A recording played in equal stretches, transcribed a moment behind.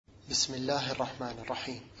بسم الله الرحمن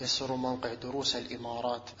الرحيم. يسر موقع دروس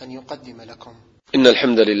الإمارات أن يقدم لكم إن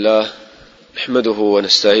الحمد لله نحمده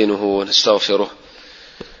ونستعينه ونستغفره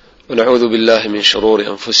ونعوذ بالله من شرور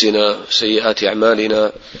أنفسنا وسيئات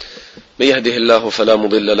أعمالنا، من يهده الله فلا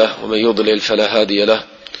مضل له ومن يضلل فلا هادي له،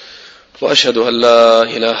 وأشهد أن لا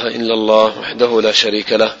إله إلا الله وحده لا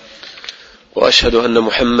شريك له، وأشهد أن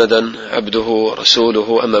محمدا عبده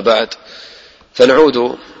ورسوله. أما بعد،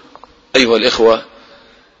 فنعود أيها الإخوة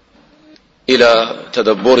إلى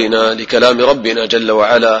تدبرنا لكلام ربنا جل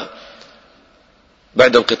وعلا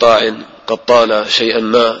بعد انقطاع قد طال شيئا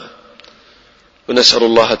ما، ونسأل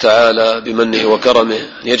الله تعالى بمنه وكرمه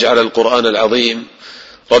أن يجعل القرآن العظيم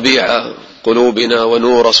ربيع قلوبنا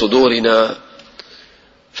ونور صدورنا،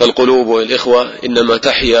 فالقلوب الإخوة إنما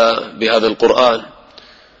تحيا بهذا القرآن،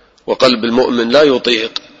 وقلب المؤمن لا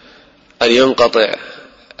يطيق أن ينقطع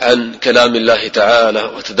عن كلام الله تعالى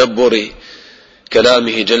وتدبر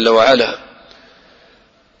كلامه جل وعلا.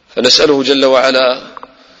 فنسأله جل وعلا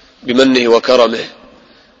بمنه وكرمه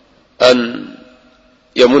أن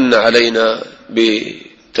يمن علينا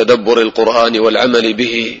بتدبر القرآن والعمل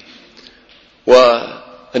به،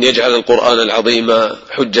 وأن يجعل القرآن العظيم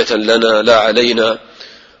حجة لنا لا علينا،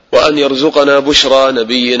 وأن يرزقنا بشرى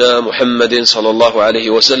نبينا محمد صلى الله عليه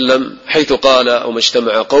وسلم، حيث قال: وما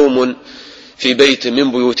اجتمع قوم في بيت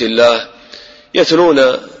من بيوت الله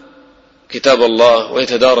يتلون كتاب الله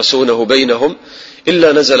ويتدارسونه بينهم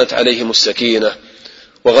إلا نزلت عليهم السكينة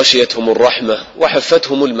وغشيتهم الرحمة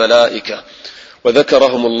وحفتهم الملائكة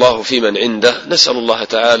وذكرهم الله في من عنده. نسأل الله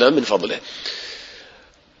تعالى من فضله.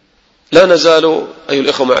 لا نزال أيها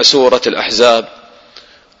الإخوة مع سورة الأحزاب،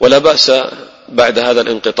 ولا بأس بعد هذا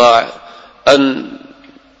الانقطاع أن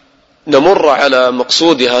نمر على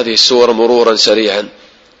مقصود هذه السورة مرورا سريعا.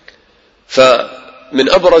 فمن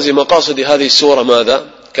أبرز مقاصد هذه السورة ماذا؟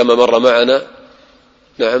 كما مر معنا،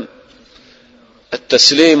 نعم،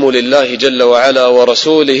 التسليم لله جل وعلا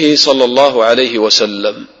ورسوله صلى الله عليه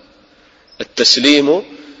وسلم. التسليم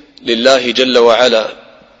لله جل وعلا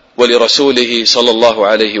ولرسوله صلى الله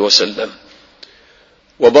عليه وسلم،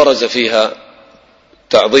 وبرز فيها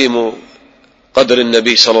تعظيم قدر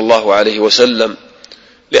النبي صلى الله عليه وسلم،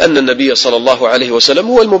 لأن النبي صلى الله عليه وسلم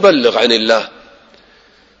هو المبلغ عن الله،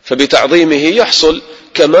 فبتعظيمه يحصل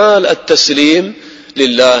كمال التسليم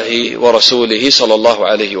لله ورسوله صلى الله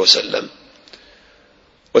عليه وسلم.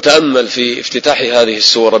 وتأمل في افتتاح هذه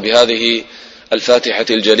السورة بهذه الفاتحة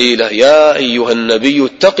الجليلة: يا أيها النبي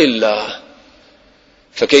اتق الله.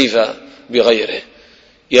 فكيف بغيره؟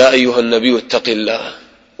 يا أيها النبي اتق الله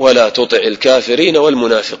ولا تطع الكافرين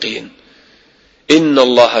والمنافقين إن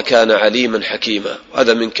الله كان عليما حكيما.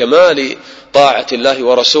 هذا من كمال طاعة الله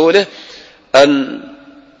ورسوله أن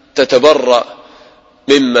تتبرأ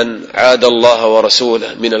ممن عاد الله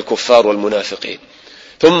ورسوله من الكفار والمنافقين.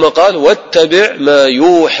 ثم قال: واتبع ما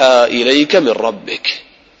يوحى إليك من ربك.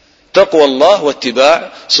 تقوى الله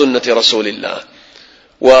واتباع سنة رسول الله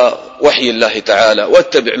ووحي الله تعالى.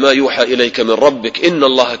 واتبع ما يوحى إليك من ربك إن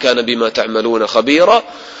الله كان بما تعملون خبيرا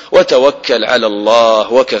وتوكل على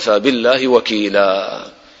الله وكفى بالله وكيلا.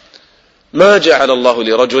 ما جعل الله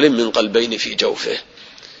لرجل من قلبين في جوفه،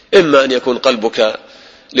 إما أن يكون قلبك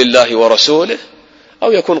لله ورسوله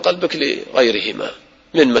أو يكون قلبك لغيرهما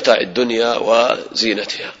من متاع الدنيا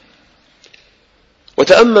وزينتها.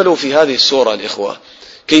 وتأملوا في هذه السورة الإخوة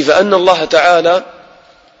كيف أن الله تعالى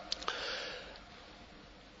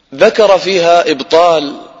ذكر فيها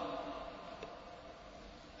إبطال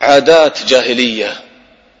عادات جاهلية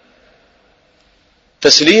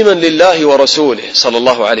تسليما لله ورسوله صلى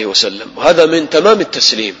الله عليه وسلم، وهذا من تمام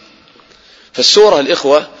التسليم. فالسورة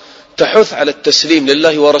الإخوة تحث على التسليم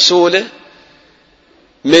لله ورسوله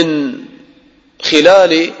من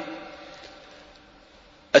خلال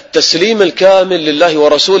التسليم الكامل لله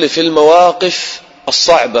ورسوله في المواقف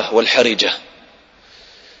الصعبة والحرجة.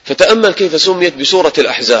 فتأمل كيف سميت بسورة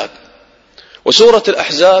الأحزاب. وسورة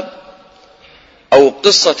الأحزاب أو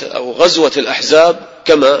قصة أو غزوة الأحزاب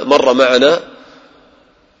كما مر معنا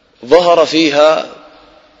ظهر فيها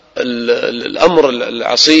الأمر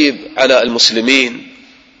العصيب على المسلمين،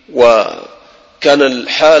 وكان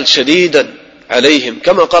الحال شديدا عليهم،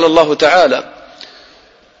 كما قال الله تعالى: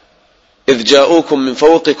 إذ جاءوكم من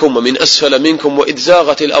فوقكم ومن أسفل منكم وإذ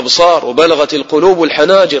زاغت الأبصار وبلغت القلوب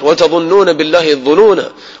الحناجر وتظنون بالله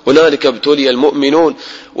الظنونا هنالك ابتلي المؤمنون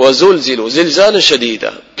وزلزلوا زلزالا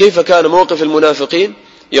شديدا. كيف كان موقف المنافقين؟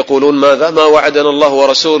 يقولون ماذا؟ ما وعدنا الله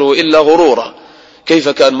ورسوله إلا غرورا. كيف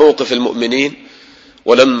كان موقف المؤمنين؟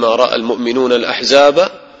 ولما رأى المؤمنون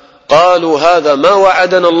الأحزاب قالوا هذا ما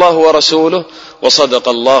وعدنا الله ورسوله وصدق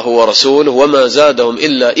الله ورسوله وما زادهم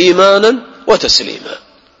إلا إيمانا وتسليما.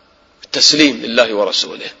 التسليم لله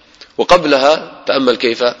ورسوله وقبلها تأمل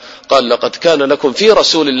كيف قال: لقد كان لكم في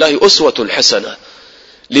رسول الله أسوة حسنة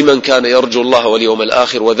لمن كان يرجو الله واليوم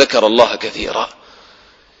الآخر وذكر الله كثيرا.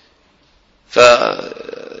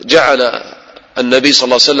 فجعل النبي صلى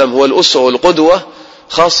الله عليه وسلم هو الأسوة والقدوة،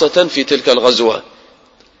 خاصة في تلك الغزوة،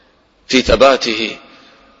 في ثباته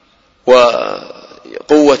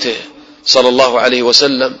وقوته صلى الله عليه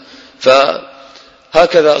وسلم.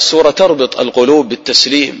 فهكذا السورة تربط القلوب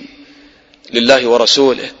بالتسليم لله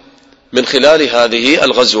ورسوله من خلال هذه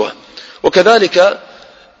الغزوة. وكذلك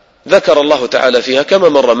ذكر الله تعالى فيها كما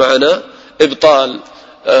مر معنا إبطال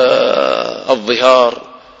الظهار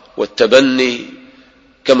والتبني،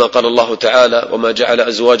 كما قال الله تعالى: وما جعل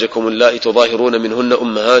أزواجكم اللائي تظاهرون منهن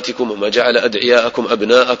أمهاتكم وما جعل أدعياءكم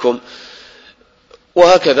أبناءكم.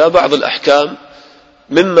 وهكذا بعض الأحكام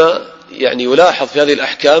مما يلاحظ في هذه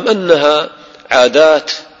الأحكام أنها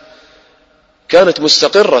عادات كانت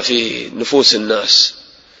مستقرة في نفوس الناس،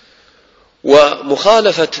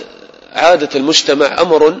 ومخالفة عادة المجتمع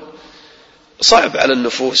أمر صعب على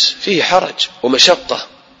النفوس، فيه حرج ومشقة.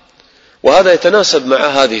 وهذا يتناسب مع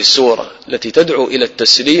هذه السورة التي تدعو إلى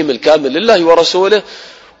التسليم الكامل لله ورسوله،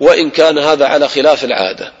 وإن كان هذا على خلاف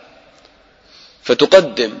العادة،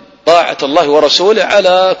 فتقدم طاعة الله ورسوله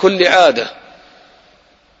على كل عادة.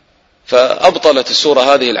 فأبطلت السورة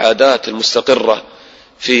هذه العادات المستقرة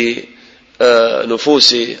في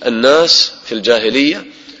نفوس الناس في الجاهلية.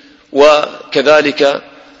 وكذلك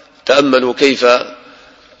تأملوا كيف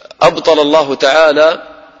أبطل الله تعالى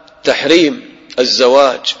تحريم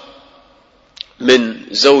الزواج من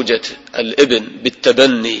زوجة الابن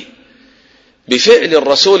بالتبني بفعل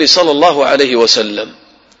الرسول صلى الله عليه وسلم،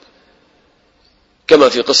 كما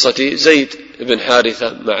في قصة زيد بن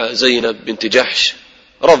حارثة مع زينب بنت جحش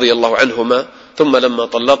رضي الله عنهما، ثم لما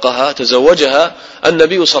طلقها تزوجها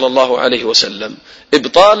النبي صلى الله عليه وسلم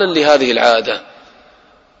إبطالا لهذه العادة.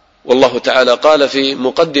 والله تعالى قال في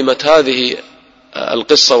مقدمة هذه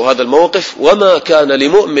القصة وهذا الموقف: وما كان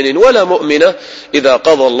لمؤمن ولا مؤمنة إذا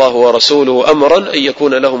قضى الله ورسوله أمرا أن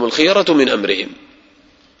يكون لهم الخيرة من أمرهم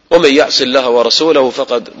ومن يعص الله ورسوله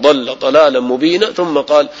فقد ضل ضلالا مبينا. ثم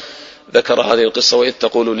قال ذكر هذه القصة: وإذ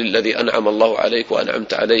تقول للذي أنعم الله عليك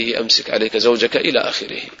وأنعمت عليه أمسك عليك زوجك إلى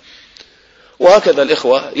آخره. وهكذا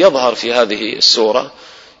الإخوة يظهر في هذه السورة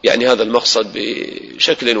هذا المقصد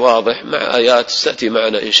بشكل واضح مع آيات ستأتي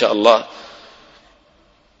معنا إن شاء الله،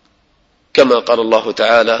 كما قال الله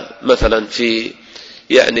تعالى مثلا في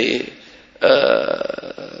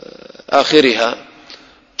آخرها،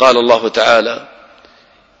 قال الله تعالى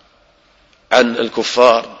عن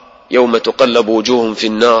الكفار: يوم تقلب وجوههم في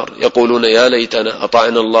النار يقولون يا ليتنا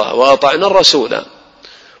أطعنا الله وأطعنا الرسول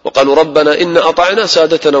وقالوا ربنا إن أطعنا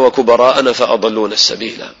سادتنا وكبراءنا فأضلونا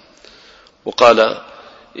السبيل. وقال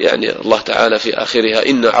الله تعالى في آخرها: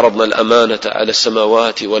 إن عرضنا الأمانة على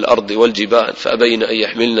السماوات والأرض والجبال فأبين أن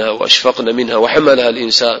يحملنها وأشفقن منها وحملها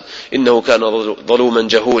الإنسان إنه كان ظلوما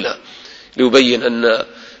جهولا، ليبين أن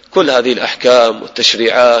كل هذه الأحكام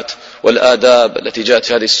والتشريعات والآداب التي جاءت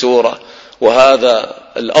في هذه السورة، وهذا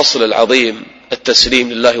الأصل العظيم التسليم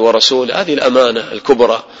لله ورسوله، هذه الأمانة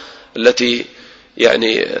الكبرى التي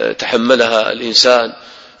تحملها الإنسان،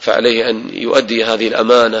 فعليه أن يؤدي هذه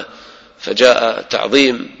الأمانة. فجاء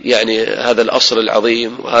تعظيم هذا الأصل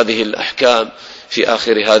العظيم وهذه الأحكام في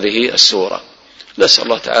آخر هذه السورة. نسأل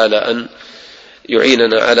الله تعالى أن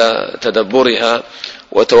يعيننا على تدبرها.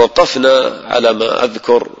 وتوقفنا على ما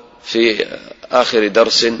أذكر في آخر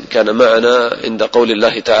درس كان معنا عند قول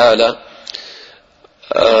الله تعالى: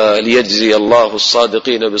 ليجزي الله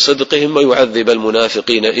الصادقين بصدقهم ويعذب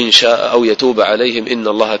المنافقين إن شاء أو يتوب عليهم إن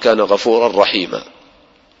الله كان غفورا رحيما.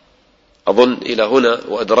 أظن إلى هنا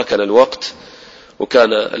وأدركنا الوقت،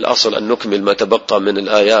 وكان الأصل أن نكمل ما تبقى من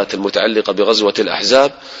الآيات المتعلقة بغزوة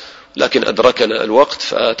الأحزاب، لكن أدركنا الوقت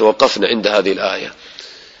فتوقفنا عند هذه الآية.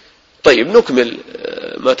 طيب، نكمل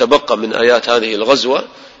ما تبقى من آيات هذه الغزوة،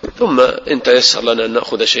 ثم إن تيسر لنا أن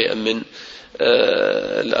نأخذ شيئا من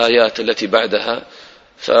الآيات التي بعدها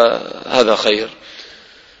فهذا خير.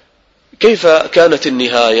 كيف كانت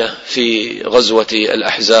النهاية في غزوة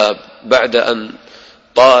الأحزاب بعد أن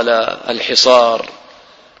طال الحصار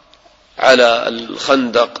على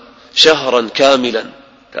الخندق شهرا كاملا؟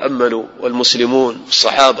 تأملوا، والمسلمون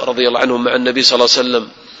الصحابة رضي الله عنهم مع النبي صلى الله عليه وسلم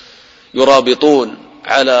يرابطون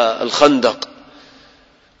على الخندق،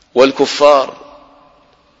 والكفار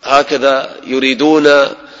هكذا يريدون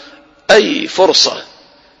أي فرصة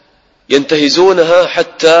ينتهزونها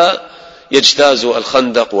حتى يجتازوا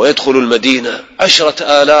الخندق ويدخلوا المدينة.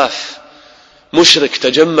 10,000 مشرك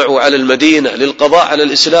تجمعوا على المدينة للقضاء على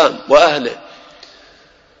الإسلام وأهله.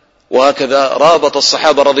 وهكذا رابط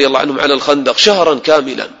الصحابة رضي الله عنهم على الخندق شهرا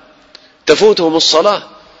كاملا، تفوتهم الصلاة،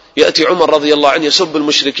 يأتي عمر رضي الله عنه يسب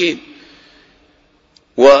المشركين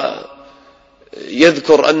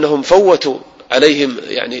ويذكر أنهم فوتوا عليهم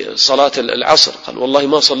يعني صلاة العصر، قال والله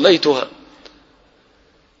ما صليتها.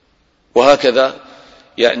 وهكذا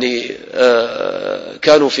يعني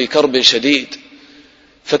كانوا في كرب شديد.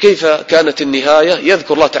 فكيف كانت النهاية؟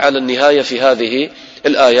 يذكر الله تعالى النهاية في هذه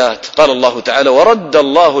الآيات. قال الله تعالى: ورد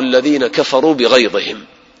الله الذين كفروا بغيظهم.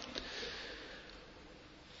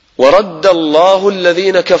 ورد الله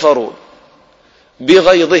الذين كفروا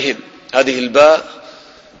بغيظهم، هذه الباء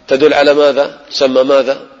تدل على ماذا؟ سمى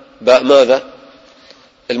ماذا؟ باء ماذا؟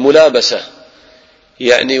 الملابسة،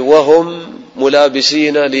 يعني وهم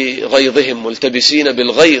ملابسين لغيظهم، ملتبسين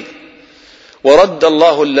بالغيظ. ورد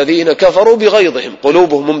الله الذين كفروا بغيظهم،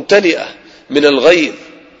 قلوبهم ممتلئة من الغيظ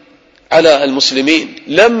على المسلمين،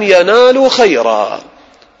 لم ينالوا خيرا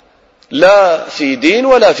لا في دين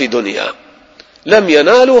ولا في دنيا، لم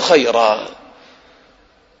ينالوا خيرا،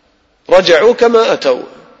 رجعوا كما أتوا،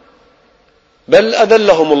 بل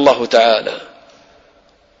أذلهم الله تعالى.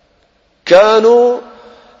 كانوا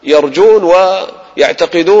يرجون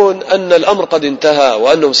ويعتقدون أن الأمر قد انتهى،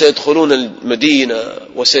 وأنهم سيدخلون المدينة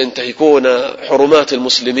وسينتهكون حرمات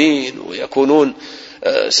المسلمين ويكونون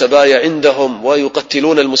سبايا عندهم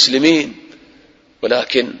ويقتلون المسلمين،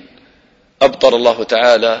 ولكن أبطل الله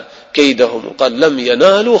تعالى كيدهم وقال: لم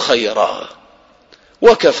ينالوا خيرا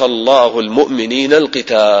وكفى الله المؤمنين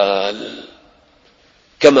القتال،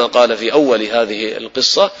 كما قال في أول هذه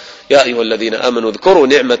القصة: يا أيها الذين آمنوا اذكروا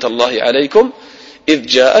نعمة الله عليكم إذ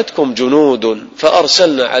جاءتكم جنود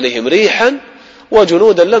فأرسلنا عليهم ريحا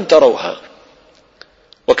وجنودا لم تروها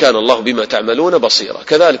وكان الله بما تعملون بصيرا.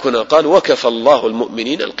 كذلك هنا قال: وكفى الله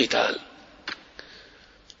المؤمنين القتال.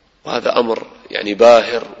 وهذا أمر يعني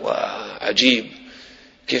باهر وعجيب،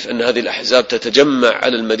 كيف أن هذه الأحزاب تتجمع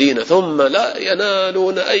على المدينة ثم لا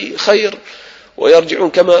ينالون أي خير ويرجعون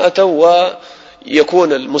كما أتوا،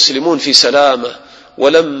 ويكون المسلمون في سلامة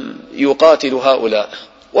ولم يقاتلوا هؤلاء.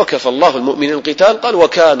 وكفى الله المؤمنين القتال، قال: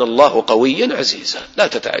 وكان الله قويا عزيزا. لا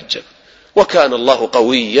تتعجب، وكان الله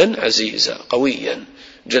قويا عزيزا، قويا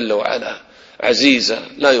جل وعلا، عزيزا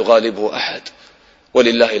لا يغالبه أحد،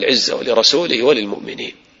 ولله العزة ولرسوله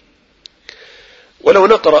وللمؤمنين. ولو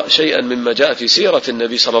نقرأ شيئا مما جاء في سيرة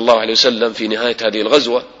النبي صلى الله عليه وسلم في نهاية هذه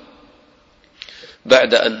الغزوة،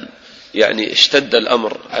 بعد أن يعني اشتد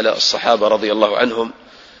الأمر على الصحابة رضي الله عنهم،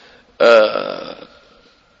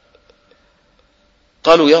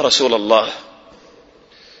 قالوا: يا رسول الله،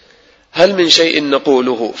 هل من شيء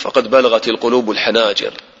نقوله فقد بلغت القلوب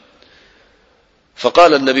الحناجر؟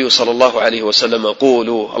 فقال النبي صلى الله عليه وسلم: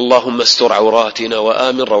 قولوا اللهم استر عوراتنا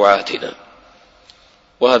وآمن روعاتنا.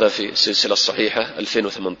 وهذا في السلسلة الصحيحة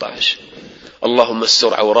 2018. اللهم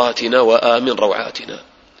استر عوراتنا وآمن روعاتنا.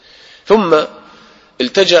 ثم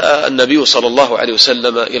التجأ النبي صلى الله عليه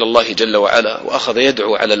وسلم إلى الله جل وعلا وأخذ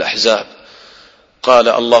يدعو على الأحزاب، قال: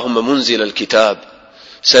 اللهم منزل الكتاب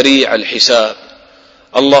سريع الحساب،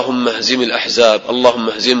 اللهم اهزم الأحزاب، اللهم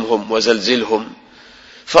اهزمهم وزلزلهم.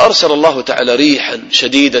 فأرسل الله تعالى ريحا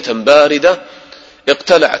شديدة باردة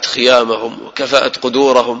اقتلعت خيامهم وكفأت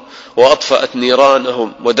قدورهم وأطفأت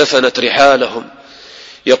نيرانهم ودفنت رحالهم.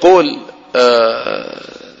 يقول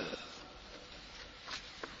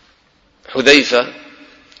حذيفة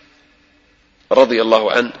رضي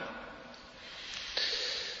الله عنه: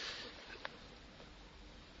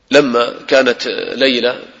 لما كانت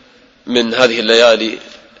ليلة من هذه الليالي،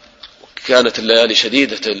 كانت الليالي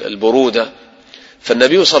شديدة البرودة،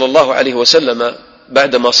 فالنبي صلى الله عليه وسلم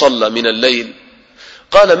بعدما صلى من الليل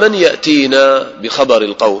قال: من يأتينا بخبر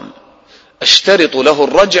القوم أشترط له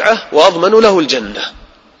الرجعة وأضمن له الجنة.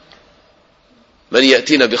 من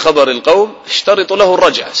يأتينا بخبر القوم اشترط له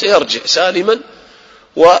الرجعة، سيرجع سالما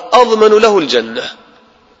وأضمن له الجنة.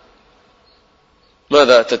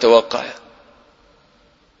 ماذا تتوقع؟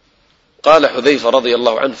 قال حذيفة رضي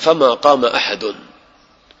الله عنه: فما قام أحد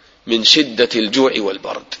من شدة الجوع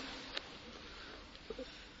والبرد.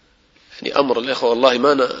 يعني أمر الإخوة والله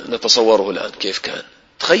ما نتصوره الآن كيف كان.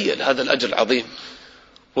 تخيل هذا الأجر العظيم،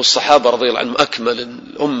 والصحابة رضي الله عنهم أكمل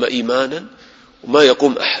الأمة إيمانا وما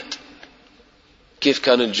يقوم أحد. كيف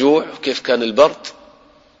كان الجوع وكيف كان البرد؟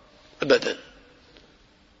 أبدا،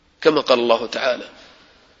 كما قال الله تعالى: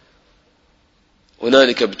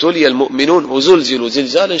 هنالك ابتلي المؤمنون وزلزلوا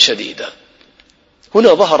زلزالا شديدا.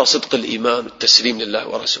 هنا ظهر صدق الإيمان والتسليم لله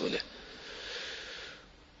ورسوله.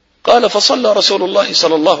 قال: فصلى رسول الله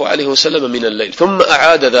صلى الله عليه وسلم من الليل ثم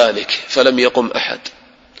أعاد ذلك فلم يقم أحد،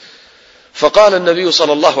 فقال النبي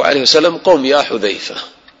صلى الله عليه وسلم: قم يا حذيفة.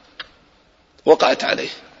 وقعت عليه: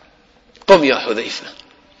 قم يا حذيفة.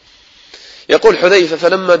 يقول حذيفة: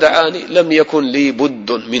 فلما دعاني لم يكن لي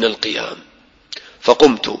بد من القيام،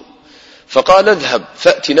 فقمت فقال اذهب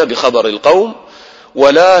فأتنا بخبر القوم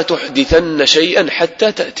ولا تحدثن شيئا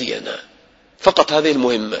حتى تأتينا. فقط هذه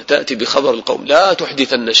المهمة، تأتي بخبر القوم، لا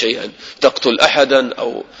تحدثن شيئا تقتل أحدا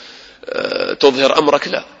أو تظهر أمرك،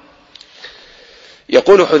 لا.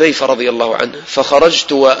 يقول حذيفة رضي الله عنه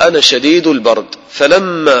فخرجت وأنا شديد البرد،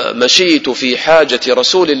 فلما مشيت في حاجة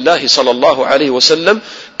رسول الله صلى الله عليه وسلم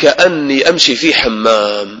كأني أمشي في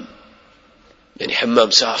حمام، يعني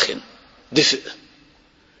حمام ساخن دفء.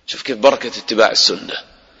 شوف كيف بركة اتباع السنة.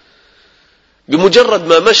 بمجرد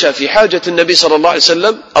ما مشى في حاجة النبي صلى الله عليه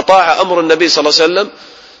وسلم أطاع أمر النبي صلى الله عليه وسلم،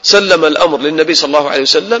 سلم الأمر للنبي صلى الله عليه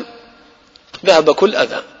وسلم، ذهب كل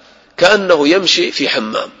أذى كأنه يمشي في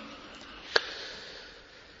حمام.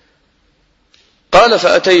 قال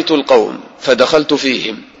فأتيت القوم فدخلت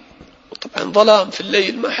فيهم، طبعا ظلام في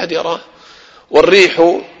الليل ما حد يراه،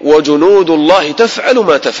 والريح وجنود الله تفعل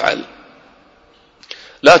ما تفعل،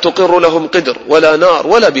 لا تقر لهم قدر ولا نار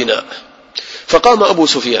ولا بناء. فقام أبو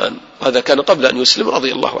سفيان، هذا كان قبل أن يسلم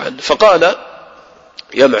رضي الله عنه، فقال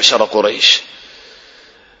يا معشر قريش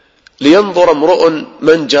لينظر امرؤ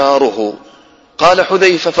من جاره. قال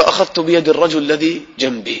حذيفة فأخذت بيد الرجل الذي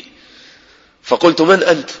جنبي فقلت من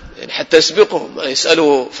أنت، يعني حتى يسبقه ما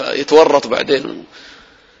يسأله فيتورط بعدين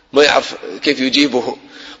ما يعرف كيف يجيبه.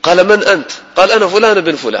 قال من أنت؟ قال أنا فلان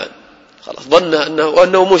بن فلان، خلاص ظن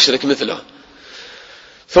أنه مشرك مثله.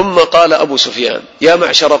 ثم قال أبو سفيان يا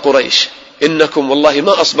معشر قريش إنكم والله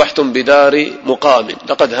ما أصبحتم بدار مقام،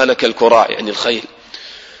 لقد هلك الكراع يعني الخيل،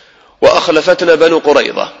 وأخلفتنا بنو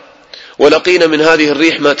قريظة، ولقينا من هذه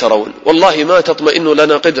الريح ما ترون، والله ما تطمئن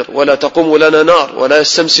لنا قدر ولا تقوم لنا نار ولا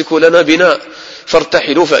يستمسك لنا بناء،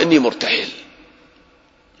 فارتحلوا فإني مرتحل.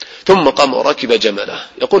 ثم قام وركب جمله.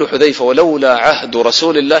 يقول حذيفة ولولا عهد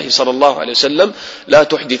رسول الله صلى الله عليه وسلم لا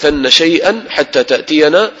تحدثن شيئا حتى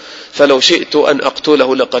تأتينا، فلو شئت أن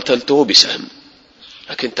أقتله لقتلته بسهم.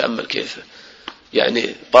 لكن تأمل كيف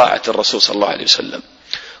يعني طاعة الرسول صلى الله عليه وسلم.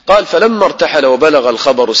 قال فلما ارتحل وبلغ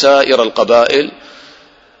الخبر سائر القبائل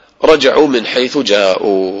رجعوا من حيث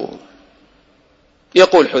جاءوا.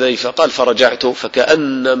 يقول حذيفة قال فرجعت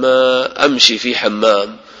فكأنما أمشي في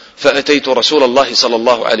حمام، فأتيت رسول الله صلى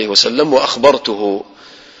الله عليه وسلم وأخبرته،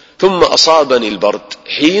 ثم أصابني البرد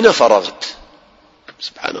حين فرغت.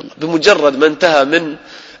 سبحان الله، بمجرد ما انتهى من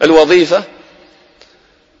الوظيفة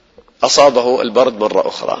أصابه البرد مرة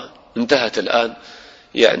أخرى. انتهت الآن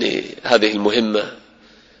يعني هذه المهمة.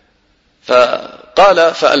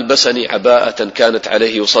 فقال فألبسني عباءة كانت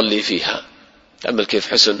عليه يصلي فيها. تأمل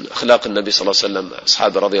كيف حسن أخلاق النبي صلى الله عليه وسلم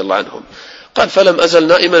أصحابه رضي الله عنهم. قال فلم أزل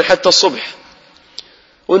نائما حتى الصبح،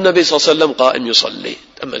 والنبي صلى الله عليه وسلم قائم يصلي.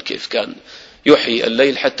 تأمل كيف كان يحيي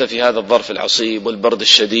الليل حتى في هذا الظرف العصيب والبرد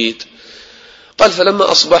الشديد. قال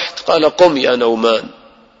فلما أصبحت قال قم يا نومان.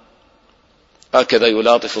 هكذا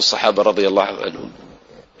يلاطف الصحابة رضي الله عنهم.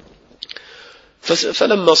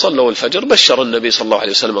 فلما صلوا الفجر بشر النبي صلى الله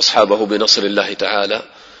عليه وسلم أصحابه بنصر الله تعالى،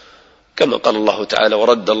 كما قال الله تعالى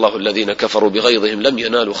ورد الله الذين كفروا بغيظهم لم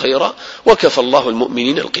ينالوا خيرا وكفى الله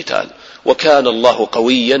المؤمنين القتال وكان الله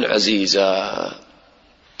قويا عزيزا.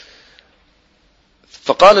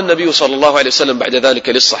 فقال النبي صلى الله عليه وسلم بعد ذلك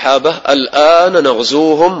للصحابة الآن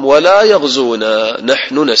نغزوهم ولا يغزونا،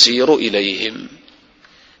 نحن نسير إليهم،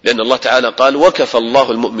 لأن الله تعالى قال وكفى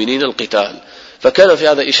الله المؤمنين القتال. فكان في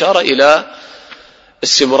هذا إشارة إلى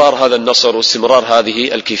استمرار هذا النصر واستمرار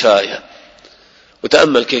هذه الكفاية.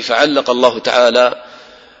 وتأمل كيف علق الله تعالى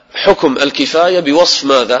حكم الكفاية بوصف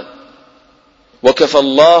ماذا؟ وكفى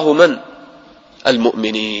الله من؟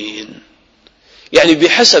 المؤمنين. يعني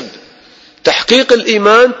بحسب تحقيق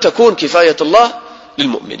الإيمان تكون كفاية الله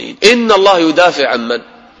للمؤمنين. إن الله يدافع عن من؟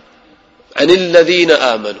 عن الذين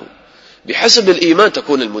آمنوا. بحسب الإيمان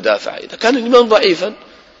تكون المدافعة. إذا كان الإيمان ضعيفا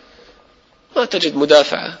ما تجد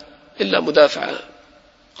مدافعة إلا مدافعة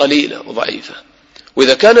قليلة وضعيفة،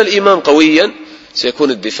 وإذا كان الإيمان قويا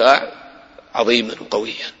سيكون الدفاع عظيما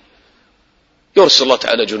وقويا. يرسل الله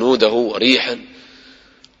تعالى جنوده وريحا.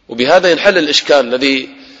 وبهذا ينحل الإشكال الذي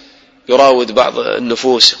يراود بعض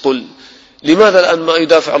النفوس، يقول لماذا الآن ما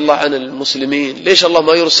يدافع الله عن المسلمين؟ ليش الله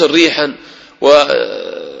ما يرسل ريحا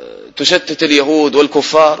وتشتت اليهود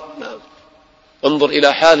والكفار؟ انظر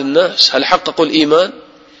إلى حال الناس، هل حققوا الإيمان؟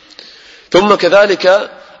 ثم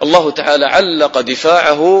كذلك الله تعالى علق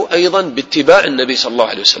دفاعه أيضا باتباع النبي صلى الله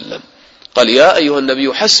عليه وسلم. قال يا أيها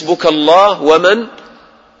النبي حسبك الله ومن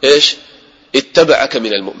إيش اتبعك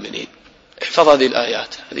من المؤمنين. احفظ هذه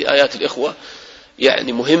الآيات. هذه آيات الإخوة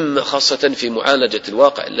يعني مهمة خاصة في معالجة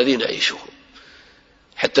الواقع الذي نعيشه،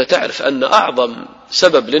 حتى تعرف أن أعظم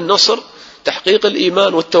سبب للنصر تحقيق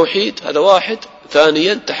الإيمان والتوحيد، هذا واحد.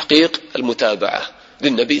 ثانيا تحقيق المتابعة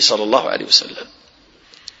للنبي صلى الله عليه وسلم.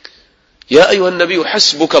 يا أيها النبي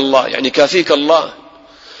حسبك الله، يعني كافيك الله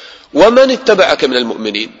ومن اتبعك من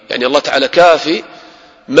المؤمنين، يعني الله تعالى كافي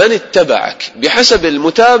من اتبعك، بحسب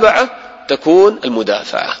المتابعة تكون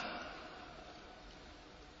المدافعة.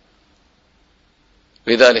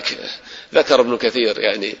 لذلك ذكر ابن كثير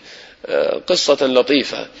يعني قصة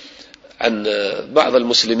لطيفة عن بعض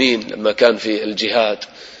المسلمين لما كان في الجهاد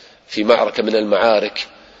في معركة من المعارك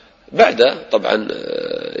بعد طبعا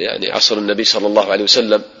يعني عصر النبي صلى الله عليه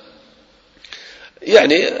وسلم،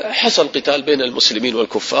 يعني حصل قتال بين المسلمين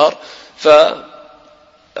والكفار،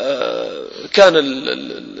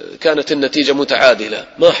 كانت النتيجة متعادلة،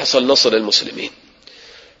 ما حصل نصر للمسلمين.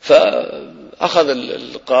 فأخذ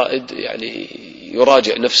القائد يعني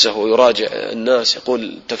يراجع نفسه ويراجع الناس،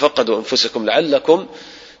 يقول تفقدوا أنفسكم لعلكم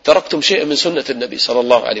تركتم شيئا من سنة النبي صلى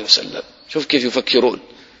الله عليه وسلم. شوف كيف يفكرون،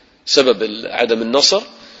 سبب عدم النصر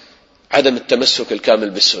عدم التمسك الكامل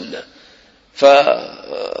بالسنة.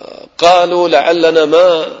 فقالوا لعلنا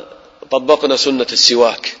ما طبقنا سنة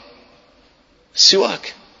السواك.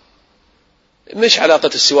 مش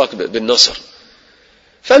علاقة السواك بالنصر.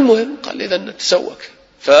 فالمهم قال إذا نتسوك.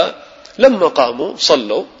 فلما قاموا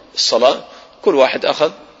صلوا الصلاة كل واحد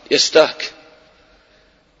أخذ يستاك.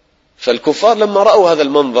 فالكفار لما رأوا هذا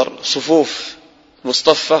المنظر، صفوف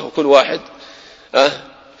مصطفى وكل واحد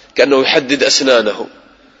كأنه يحدد أسنانه،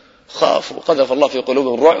 خافوا، قذف الله في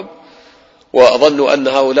قلوبهم الرعب، وأظنوا أن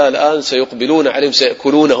هؤلاء الآن سيقبلون عليهم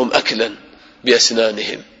سيأكلونهم أكلا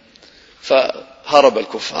بأسنانهم، فهرب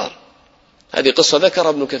الكفار. هذه قصة ذكرها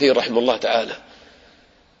ابن كثير رحمه الله تعالى،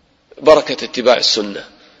 بركة اتباع السنة.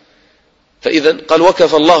 فإذا قال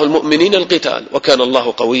وكفى الله المؤمنين القتال وكان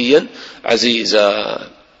الله قويا عزيزا.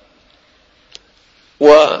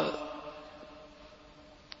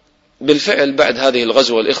 وبالفعل بعد هذه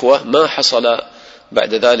الغزوة الإخوة ما حصل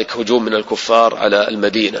بعد ذلك هجوم من الكفار على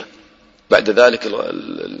المدينة. بعد ذلك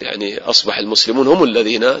يعني أصبح المسلمون هم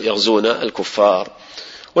الذين يغزون الكفار.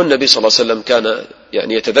 والنبي صلى الله عليه وسلم كان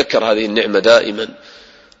يعني يتذكر هذه النعمة دائما،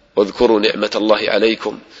 واذكروا نعمة الله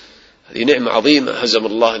عليكم. هذه نعمة عظيمة، هزم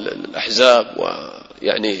الله الأحزاب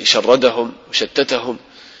ويعني شردهم وشتتهم.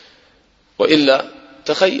 وإلا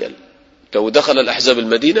تخيل لو دخل الأحزاب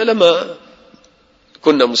المدينة لما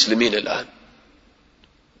كنا مسلمين الآن.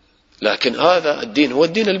 لكن هذا الدين هو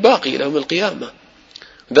الدين الباقي إلى يوم القيامة.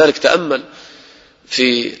 ذلك تأمل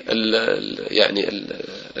في يعني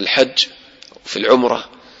الحج وفي العمرة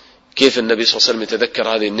كيف النبي صلى الله عليه وسلم يتذكر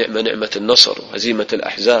هذه النعمة، نعمة النصر وهزيمة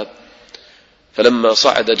الأحزاب. فلما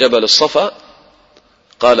صعد جبل الصفا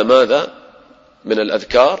قال ماذا من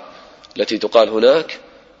الأذكار التي تقال هناك؟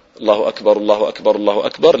 الله أكبر الله أكبر الله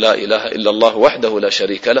أكبر، لا إله إلا الله وحده لا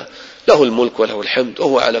شريك له، له الملك وله الحمد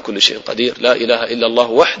وهو على كل شيء قدير، لا إله إلا الله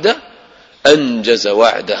وحده أنجز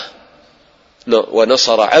وعده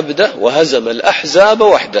ونصر عبده وهزم الأحزاب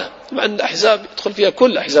وحده. مع أن الأحزاب يدخل فيها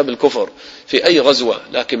كل أحزاب الكفر في أي غزوة،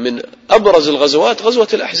 لكن من أبرز الغزوات غزوة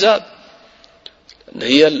الأحزاب، أن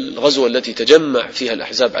هي الغزوة التي تجمع فيها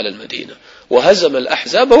الأحزاب على المدينة، وهزم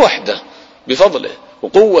الأحزاب وحده بفضله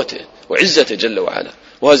وقوته وعزته جل وعلا،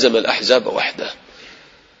 وهزم الأحزاب وحده.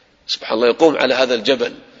 سبحان الله. يقوم على هذا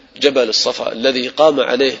الجبل، جبل الصفا الذي قام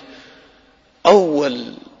عليه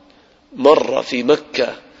أول مرة في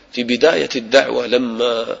مكة في بداية الدعوة،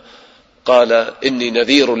 لما قال إني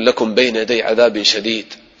نذير لكم بين يدي عذاب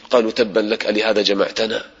شديد، فقالوا تبا لك ألهذا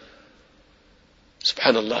جمعتنا.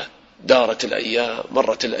 سبحان الله. دارت الأيام،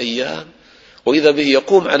 مرت الأيام، وإذا به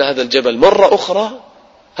يقوم على هذا الجبل مرة أخرى،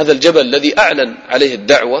 هذا الجبل الذي أعلن عليه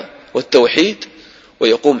الدعوة والتوحيد،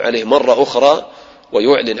 ويقوم عليه مرة أخرى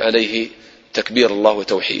ويعلن عليه تكبير الله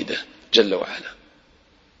وتوحيده جل وعلا.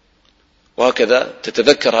 وهكذا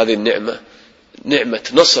تتذكر هذه النعمة، نعمة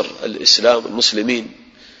نصر الإسلام والمسلمين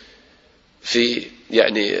في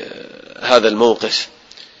يعني هذا الموقف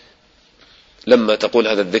لما تقول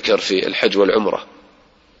هذا الذكر في الحج والعمرة.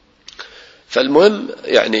 فالمهم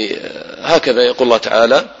يعني هكذا يقول الله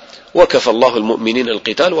تعالى وكفى الله المؤمنين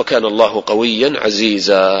القتال وكان الله قويا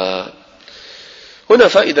عزيزا. هنا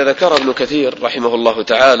فائدة ذكرها ابن كثير رحمه الله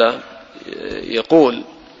تعالى، يقول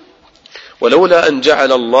ولولا أن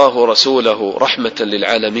جعل الله رسوله رحمة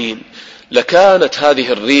للعالمين لكانت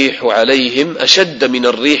هذه الريح عليهم أشد من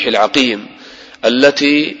الريح العقيم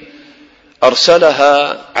التي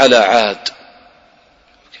أرسلها على عاد.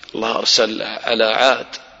 الله أرسل على عاد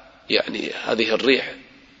يعني هذه الريح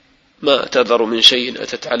ما تذر من شيء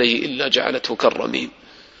أتت عليه إلا جعلته كالرميم.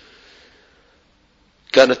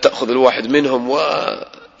 كانت تأخذ الواحد منهم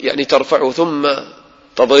ويعني ترفعه ثم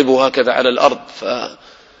تضربه هكذا على الأرض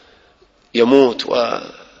فيموت،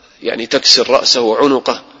 ويعني تكسر رأسه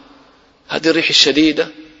وعنقه. هذه الريح الشديدة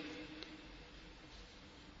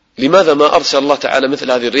لماذا ما أرسل الله تعالى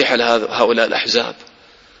مثل هذه الريح لهؤلاء الأحزاب؟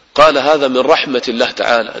 قال هذا من رحمة الله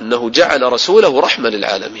تعالى، أنه جعل رسوله رحمة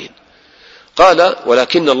للعالمين. قال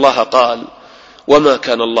ولكن الله قال وما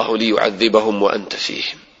كان الله ليعذبهم وأنت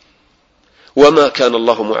فيهم وما كان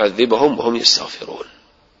الله معذبهم وهم يستغفرون.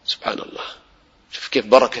 سبحان الله، شوف كيف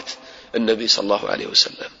بركة النبي صلى الله عليه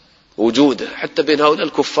وسلم وجوده حتى بين هؤلاء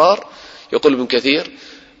الكفار. يقول ابن كثير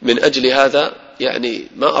من أجل هذا يعني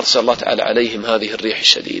ما أرسل الله تعالى عليهم هذه الريح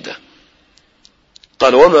الشديدة.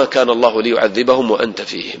 قال وما كان الله ليعذبهم وأنت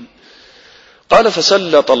فيهم. قال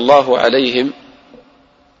فسلط الله عليهم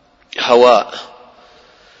هواء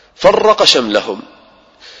فرق شملهم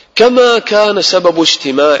كما كان سبب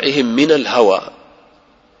اجتماعهم من الهوى،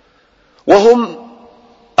 وهم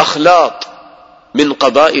أخلاط من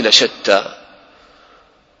قبائل شتى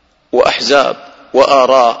وأحزاب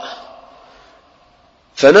وآراء،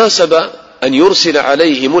 فناسب أن يرسل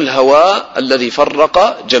عليهم الهواء الذي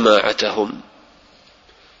فرق جماعتهم.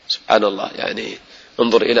 سبحان الله، يعني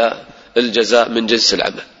انظر إلى الجزاء من جنس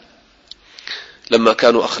العمل. لما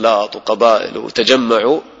كانوا أخلاط وقبائل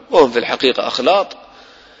وتجمعوا وهم في الحقيقة أخلاط،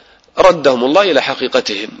 ردهم الله إلى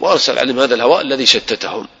حقيقتهم وأرسل عليهم هذا الهواء الذي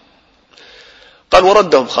شتتهم. قال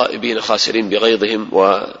وردهم خائبين خاسرين بغيظهم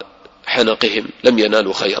وحنقهم، لم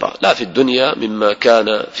ينالوا خيرا لا في الدنيا مما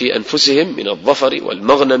كان في أنفسهم من الظفر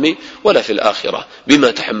والمغنم ولا في الآخرة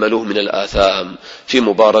بما تحملوه من الآثام في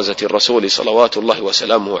مبارزة الرسول صلوات الله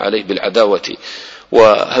وسلامه عليه بالعداوة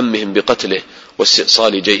وهمهم بقتله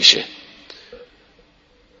واستئصال جيشه.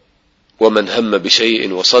 ومن هم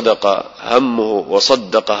بشيء وصدق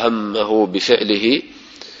همه بفعله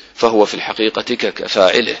فهو في الحقيقة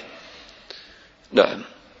كفاعله. نعم.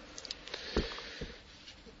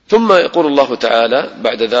 ثم يقول الله تعالى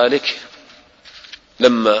بعد ذلك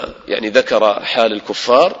لما يعني ذكر حال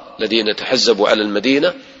الكفار الذين تحزبوا على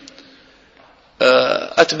المدينة،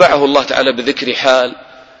 أتبعه الله تعالى بذكر حال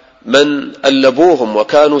من ألبوهم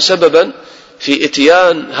وكانوا سببا في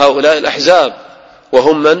إتيان هؤلاء الأحزاب،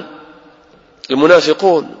 وهم من؟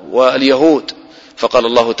 المنافقون واليهود. فقال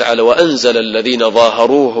الله تعالى وأنزل الذين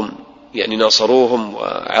ظاهروهم يعني ناصروهم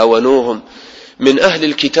وعاونوهم من أهل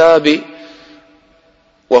الكتاب،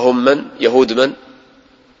 وهم من؟ يهود من؟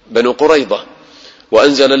 بنو قريظة.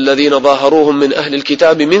 وأنزل الذين ظاهروهم من أهل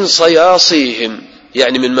الكتاب من صياصيهم،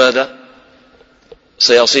 يعني من ماذا؟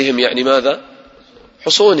 صياصيهم يعني ماذا؟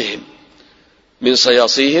 حصونهم. من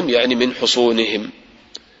صياصيهم يعني من حصونهم.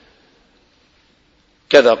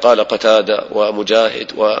 كذا قال قتادة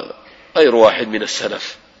ومجاهد وغير واحد من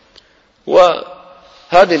السلف.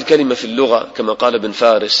 وهذه الكلمة في اللغة كما قال ابن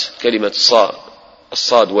فارس كلمة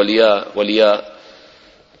الصاد والياء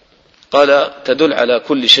قال تدل على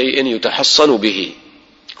كل شيء يتحصن به،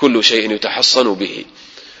 كل شيء يتحصن به.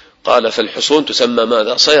 قال فالحصون تسمى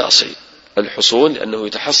ماذا؟ صياصي. الحصون لأنه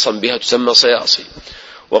يتحصن بها تسمى صياصي.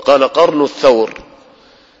 وقال قرن الثور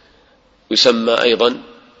يسمى أيضا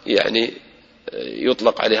يعني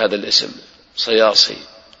يطلق عليه هذا الاسم صياصي.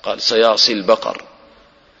 قال صياصي البقر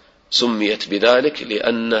سميت بذلك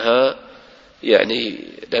لأن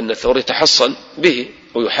الثور يتحصن به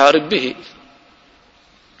ويحارب به.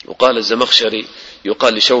 وقال الزمخشري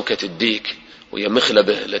يقال لشوكة الديك وهي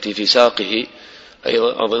مخلبه التي في ساقه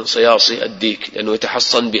أيضا صياصي الديك لأنه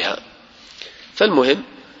يتحصن بها. فالمهم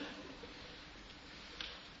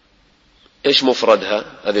إيش مفردها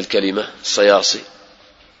هذه الكلمة صياصي؟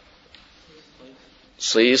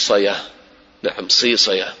 صيصية. نعم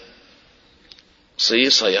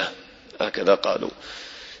صيصية هكذا قالوا.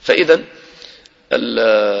 فإذا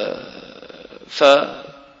فقال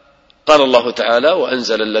الله تعالى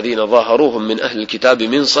وأنزل الذين ظاهروهم من أهل الكتاب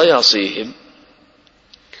من صياصيهم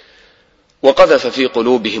وقذف في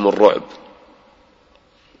قلوبهم الرعب.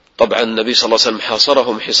 طبعا النبي صلى الله عليه وسلم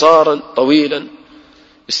حاصرهم حصارا طويلا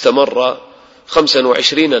استمر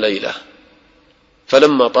 25 ليلة.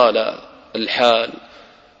 فلما طال الحال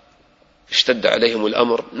اشتد عليهم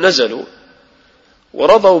الأمر نزلوا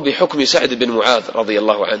ورضوا بحكم سعد بن معاذ رضي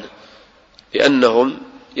الله عنه، لأنهم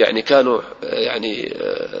كانوا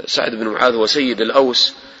سعد بن معاذ هو سيد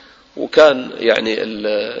الأوس، وكان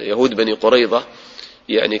اليهود بني قريظة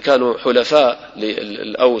كانوا حلفاء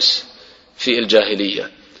للأوس في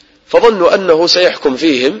الجاهلية، فظنوا أنه سيحكم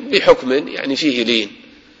فيهم بحكم فيه لين،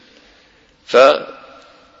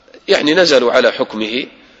 نزلوا على حكمه.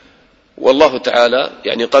 والله تعالى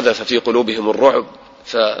قذف في قلوبهم الرعب،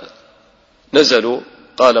 فنزلوا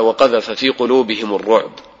قال وقذف في قلوبهم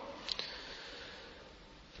الرعب.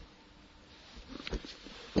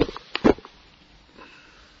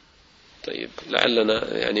 طيب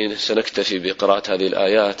لعلنا سنكتفي بقراءة هذه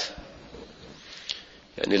الآيات،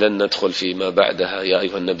 لن ندخل فيما بعدها. يا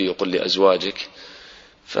أيها النبي قل لأزواجك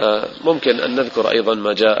فممكن أن نذكر أيضا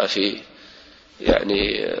ما جاء في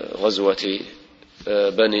يعني غزوة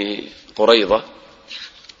بني قريظة.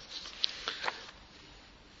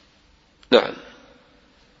 نعم.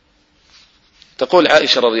 تقول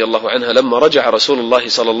عائشة رضي الله عنها: لما رجع رسول الله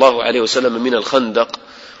صلى الله عليه وسلم من الخندق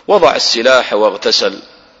وضع السلاح واغتسل،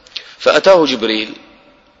 فأتاه جبريل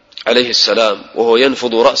عليه السلام وهو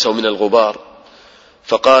ينفض رأسه من الغبار،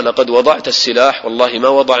 فقال: قد وضعت السلاح والله ما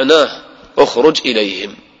وضعناه، اخرج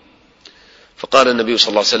إليهم. فقال النبي صلى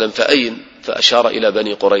الله عليه وسلم: فأين؟ فأشار إلى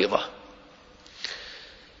بني قريظة.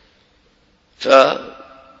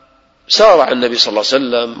 فسارع النبي صلى الله عليه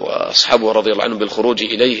وسلم وأصحابه رضي الله عنهم بالخروج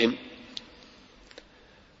إليهم،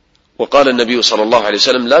 وقال النبي صلى الله عليه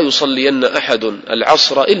وسلم: لا يصلين أحد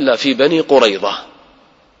العصر إلا في بني قريظة،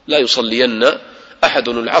 لا يصلين أحد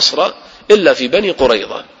العصر إلا في بني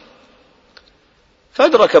قريظة.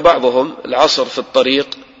 فأدرك بعضهم العصر في الطريق،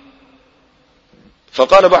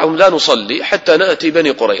 فقال بعضهم: لا نصلي حتى نأتي بني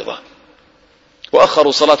قريظة،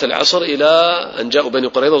 وأخروا صلاة العصر إلى أن جاءوا بني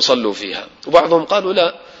قريظة وصلوا فيها. وبعضهم قالوا: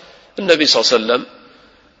 لا، النبي صلى الله عليه وسلم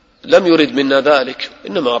لم يرد منا ذلك،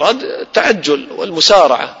 إنما أراد التعجل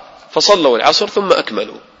والمسارعة، فصلوا العصر ثم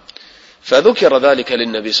أكملوا. فذكر ذلك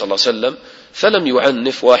للنبي صلى الله عليه وسلم فلم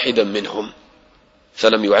يعنف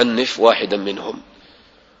واحدا منهم.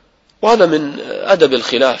 وهذا من أدب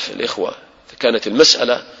الخلاف الإخوة. كانت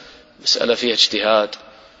المسألة مسألة فيها اجتهاد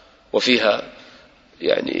وفيها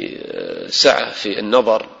يعني سعة في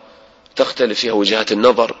النظر، تختلف فيها وجهات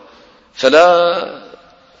النظر، فلا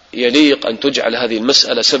يليق أن تجعل هذه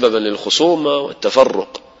المسألة سببا للخصومة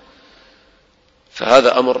والتفرق.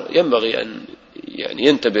 فهذا أمر ينبغي أن يعني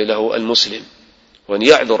ينتبه له المسلم، وأن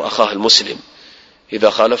يعذر أخاه المسلم إذا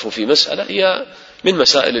خالفوا في مسألة هي من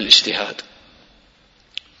مسائل الاجتهاد.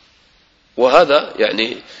 وهذا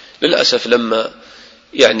يعني للأسف لما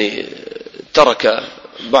يعني ترك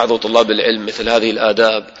بعض طلاب العلم مثل هذه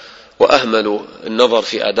الآداب وأهملوا النظر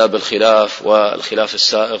في آداب الخلاف والخلاف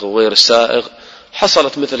السائغ وغير السائغ،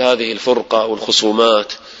 حصلت مثل هذه الفرقة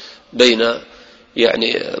والخصومات بين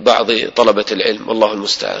يعني بعض طلبة العلم، والله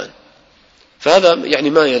المستعان. فهذا يعني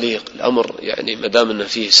ما يليق الأمر، يعني مدام أن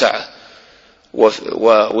فيه سعة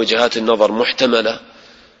ووجهات النظر محتملة،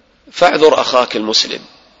 فاعذر أخاك المسلم.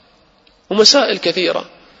 ومسائل كثيرة،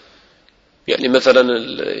 يعني مثلا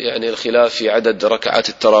يعني الخلاف في عدد ركعات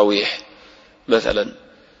التراويح، مثلا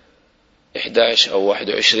 11 أو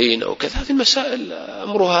 21 أو كذا، هذه المسائل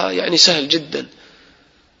أمرها يعني سهل جدا،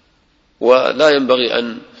 ولا ينبغي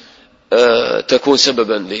أن تكون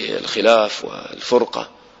سببا للخلاف والفرقة.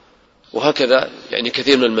 وهكذا يعني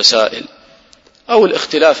كثير من المسائل، أو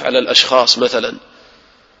الاختلاف على الأشخاص مثلا،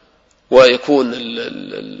 ويكون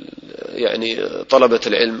يعني طلبة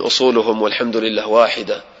العلم أصولهم والحمد لله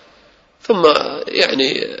واحدة، ثم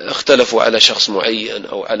يعني اختلفوا على شخص معين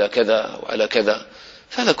أو على كذا أو على كذا،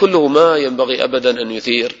 هذا كله ما ينبغي أبدا أن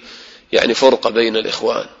يثير يعني فرقة بين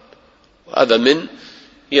الإخوان. وهذا من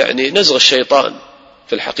يعني نزغ الشيطان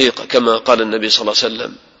في الحقيقة، كما قال النبي صلى الله عليه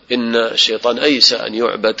وسلم: إن الشيطان أيس أن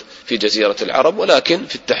يعبد في جزيرة العرب ولكن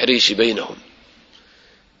في التحريش بينهم.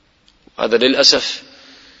 هذا للأسف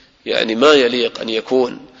يعني ما يليق أن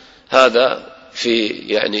يكون هذا في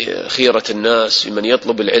يعني خيرة الناس، في من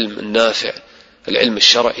يطلب العلم النافع العلم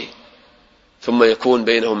الشرعي، ثم يكون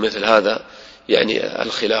بينهم مثل هذا يعني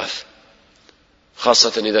الخلاف،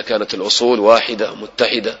 خاصة إذا كانت الأصول واحدة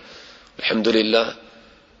متحدة الحمد لله،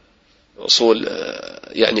 أصول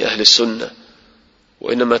يعني أهل السنة،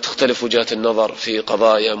 وإنما تختلف وجهات النظر في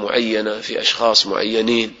قضايا معينة في أشخاص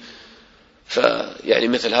معينين. فيعني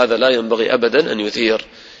مثل هذا لا ينبغي أبدا أن يثير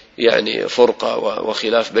يعني فرقة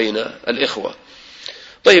وخلاف بين الإخوة.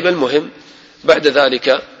 طيب، المهم بعد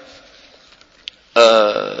ذلك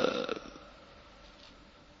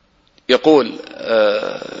يقول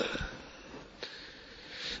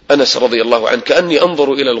أنس رضي الله عنه: كأني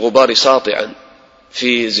أنظر إلى الغبار ساطعا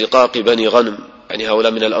في زقاق بني غنم، يعني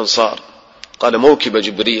هؤلاء من الأنصار. قال: موكب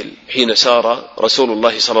جبريل حين سار رسول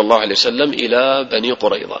الله صلى الله عليه وسلم إلى بني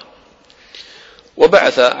قريظة.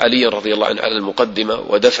 وبعث علي رضي الله عنه على المقدمة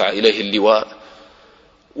ودفع إليه اللواء.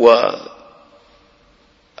 وتقول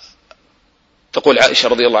عائشة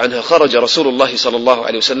رضي الله عنها: خرج رسول الله صلى الله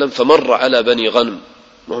عليه وسلم فمر على بني غنم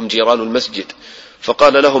وهم جيران المسجد،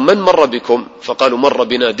 فقال لهم: من مر بكم؟ فقالوا: مر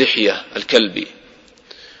بنا دحية الكلبي.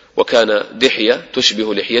 وكان دحية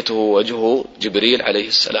تشبه لحيته وجهه جبريل عليه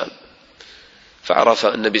السلام، فعرف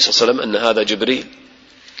النبي صلى الله عليه وسلم أن هذا جبريل.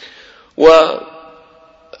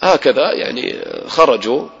 وهكذا يعني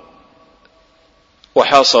خرجوا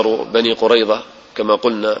وحاصروا بني قريظة كما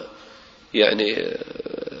قلنا يعني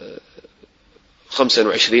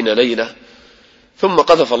 25 ليلة، ثم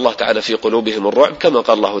قذف الله تعالى في قلوبهم الرعب كما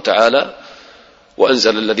قال الله تعالى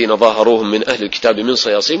وأنزل الذين ظاهروهم من أهل الكتاب من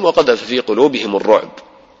صياصيهم وقذف في قلوبهم الرعب.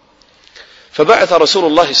 فبعث رسول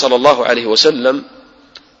الله صلى الله عليه وسلم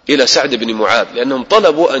إلى سعد بن معاذ لأنهم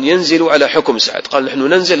طلبوا أن ينزلوا على حكم سعد. قال نحن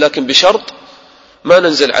ننزل لكن بشرط ما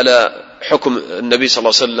ننزل على حكم النبي صلى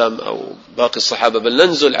الله عليه وسلم أو باقي الصحابة، بل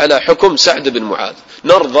ننزل على حكم سعد بن معاذ،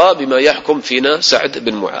 نرضى بما يحكم فينا سعد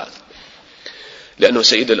بن معاذ، لأنه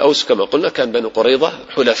سيد الأوس كما قلنا، كان بنو قريظة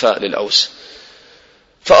حلفاء للأوس.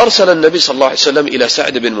 فأرسل النبي صلى الله عليه وسلم إلى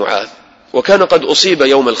سعد بن معاذ، وكان قد أصيب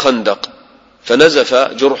يوم الخندق فنزف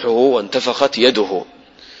جرحه وانتفخت يده.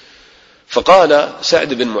 فقال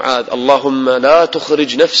سعد بن معاذ اللهم لا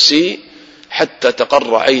تخرج نفسي حتى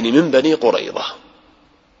تقر عيني من بني قريظة.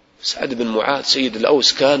 سعد بن معاذ سيد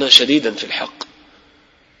الأوس كان شديدا في الحق،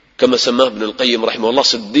 كما سماه ابن القيم رحمه الله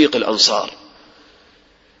صديق الأنصار،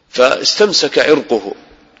 فاستمسك عرقه،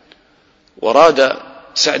 وراد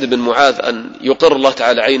سعد بن معاذ أن يقر الله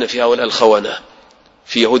تعالى عين في هؤلاء الخونة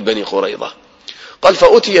في يهود بني قريظة. قال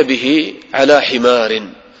فأتي به على حمار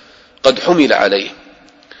قد حمل عليه،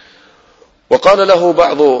 وقال له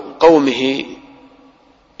بعض قومه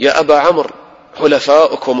يا أبا عمرو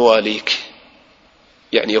حلفاؤك ومواليك،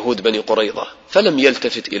 يعني يهود بني قريظة، فلم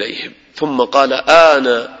يلتفت إليهم، ثم قال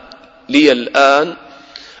آن لي الآن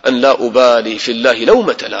أن لا أبالي في الله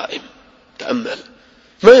لومة لائم. تأمل،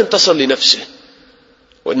 ما ينتصر لنفسه،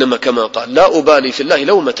 وإنما كما قال لا أبالي في الله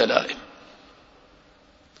لومة لائم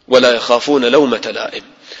ولا يخافون لومة لائم.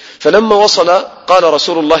 فلما وصل قال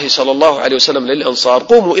رسول الله صلى الله عليه وسلم للأنصار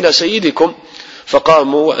قوموا إلى سيدكم،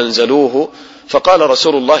 فقاموا وأنزلوه، فقال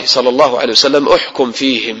رسول الله صلى الله عليه وسلم أحكم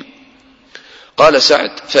فيهم. قال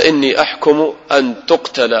سعد فإني أحكم أن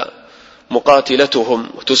تقتل مقاتلتهم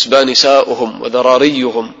وتسبى نساؤهم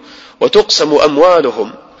وذراريهم وتقسم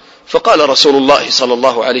أموالهم. فقال رسول الله صلى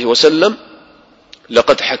الله عليه وسلم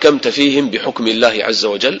لقد حكمت فيهم بحكم الله عز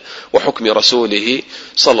وجل وحكم رسوله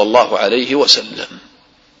صلى الله عليه وسلم.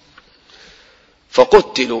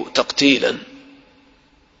 فقتلوا تقتيلا،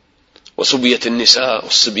 وسبيت النساء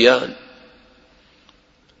والصبيان،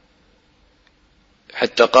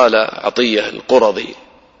 حتى قال عطية القرظي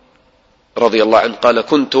رضي الله عنه قال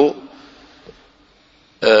كنت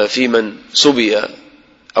في من سبي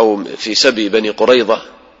أو في سبي بني قريظة،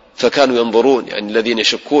 فكانوا ينظرون، يعني الذين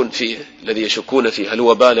يشكون فيه هل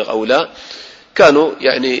هو بالغ أو لا، كانوا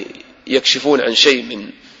يعني يكشفون عن شيء من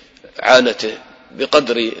عانته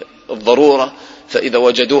بقدر الضرورة، فإذا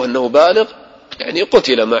وجدوه أنه بالغ يعني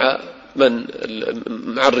قتل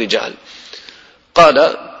مع الرجال.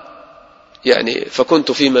 قال يعني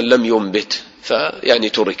فكنت في من لم ينبت، فيعني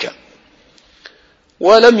ترك،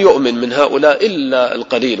 ولم يؤمن من هؤلاء إلا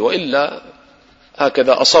القليل، وإلا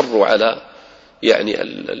هكذا أصروا على يعني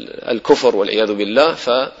الكفر والعياذ بالله،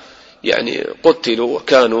 فيعني قتلوا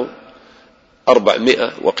وكانوا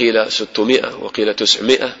 400 وقيل 600 وقيل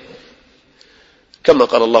 900، كما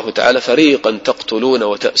قال الله تعالى فريقا تقتلون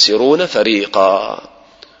وتأسرون فريقا.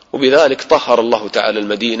 وبذلك طهر الله تعالى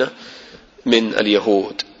المدينة من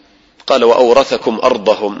اليهود. قال وأورثكم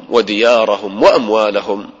أرضهم وديارهم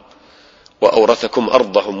وأموالهم، وأورثكم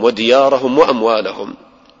أرضهم وديارهم وأموالهم،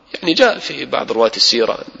 يعني جاء في بعض روايات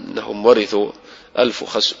السيرة أنهم ورثوا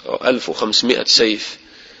 1500 سيف،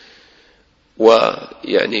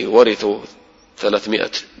 ويعني ورثوا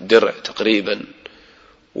 300 درع تقريبا،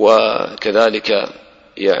 وكذلك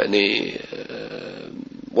يعني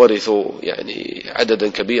ورثوا يعني عددا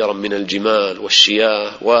كبيرا من الجمال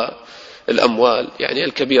والشياه والأموال يعني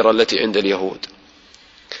الكبيرة التي عند اليهود.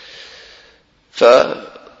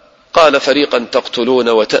 فقال فريقا تقتلون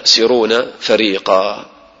وتأسرون فريقا،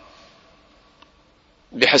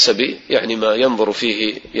 بحسب يعني ما ينظر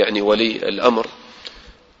فيه يعني ولي الأمر.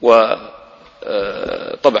 وطبعا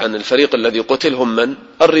الفريق الذي قتل هم من؟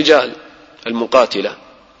 الرجال المقاتلة،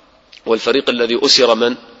 والفريق الذي أسر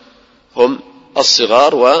من؟ هم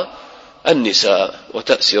الصغار والنساء.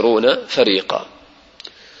 وتأسرون فريقا.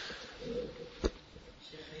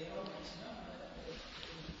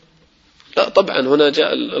 لا طبعا هنا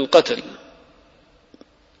جاء القتل،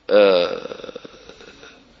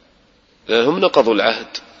 هم نقضوا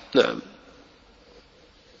العهد. نعم.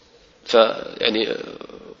 فيعني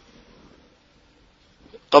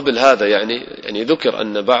قبل هذا يعني ذكر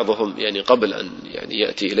أن بعضهم يعني قبل أن يعني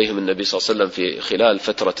يأتي إليهم النبي صلى الله عليه وسلم في خلال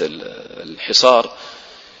فترة الحصار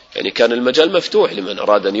يعني كان المجال مفتوح لمن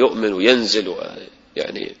أراد أن يؤمن وينزل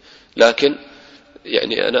يعني، لكن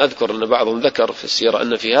يعني أنا أذكر أن بعضهم ذكر في السيرة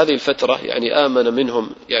أن في هذه الفترة يعني آمن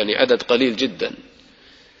منهم يعني عدد قليل جدا.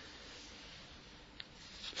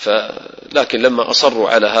 لكن لما أصروا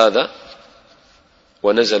على هذا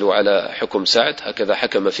ونزلوا على حكم سعد هكذا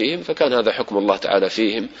حكم فيهم، فكان هذا حكم الله تعالى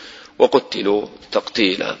فيهم وقتلوا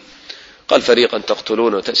تقتيلا. قال فريقا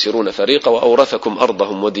تقتلون وتأسرون فريقا وأورثكم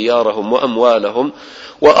أرضهم وديارهم وأموالهم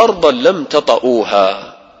وأرضا لم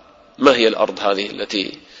تطئوها. ما هي الأرض هذه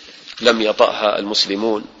التي لم يطأها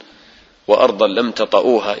المسلمون؟ وأرضا لم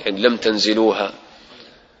تطئوها يعني لم تنزلوها.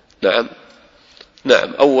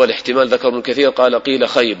 نعم أول احتمال ذكر ابن كثير قال قيل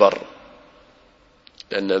خيبر،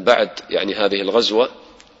 لأن بعد يعني هذه الغزوة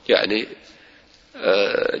يعني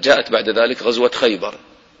جاءت بعد ذلك غزوة خيبر،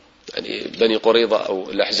 يعني بني قريظة أو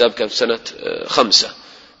الأحزاب كانت سنة 5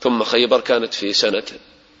 ثم خيبر كانت في سنة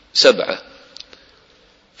 7،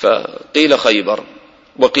 فقيل خيبر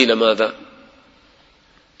وقيل ماذا؟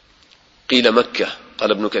 قيل مكة.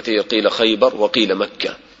 قال ابن كثير قيل خيبر وقيل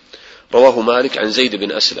مكة. رواه مالك عن زيد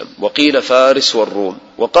بن أسلم. وقيل فارس والروم.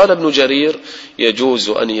 وقال ابن جرير يجوز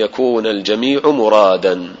أن يكون الجميع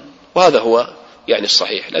مرادا، وهذا هو يعني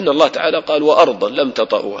الصحيح، لأن الله تعالى قال وأرضا لم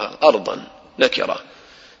تطئوها، أرضا نكرة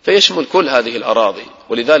فيشمل كل هذه الأراضي.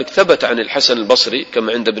 ولذلك ثبت عن الحسن البصري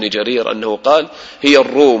كما عند ابن جرير أنه قال هي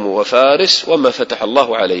الروم وفارس وما فتح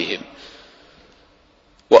الله عليهم.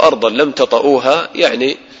 وأرضا لم تطئوها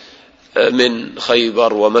يعني من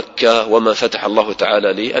خيبر ومكة وما فتح الله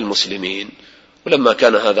تعالى للمسلمين. ولما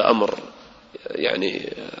كان هذا أمر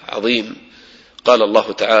يعني عظيم قال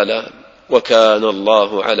الله تعالى وكان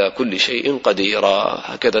الله على كل شيء قديرا.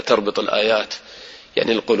 هكذا تربط الآيات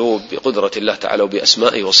يعني القلوب بقدرة الله تعالى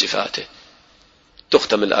وبأسمائه وصفاته.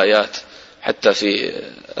 تختم الآيات حتى في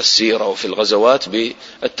السيرة وفي الغزوات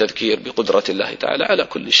بالتذكير بقدرة الله تعالى على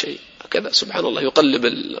كل شيء. هكذا سبحان الله يقلب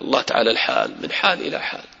الله تعالى الحال من حال إلى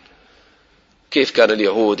حال. كيف كان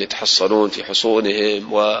اليهود يتحصنون في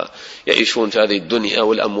حصونهم ويعيشون في هذه الدنيا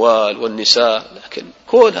والأموال والنساء، لكن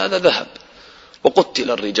كل هذا ذهب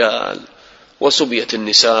وقتل الرجال وسبيت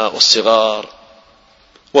النساء والصغار،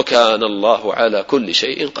 وكان الله على كل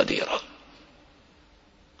شيء قديرا.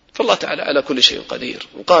 فالله تعالى على كل شيء قدير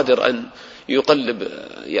وقادر أن يقلب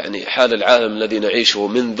يعني حال العالم الذي نعيشه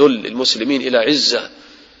من ذل المسلمين إلى عزة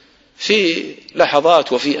في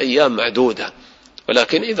لحظات وفي أيام معدودة.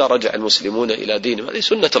 ولكن إذا رجع المسلمون إلى دينهم هذه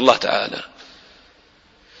سنة الله تعالى.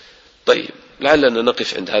 طيب لعلنا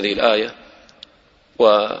نقف عند هذه الآية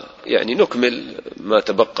ويعني نكمل ما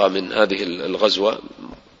تبقى من هذه الغزوة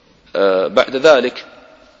بعد ذلك.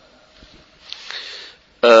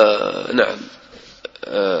 نعم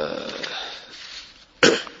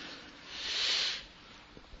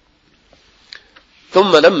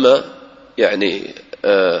ثم لما يعني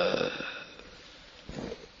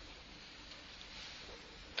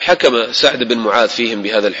حكم سعد بن معاذ فيهم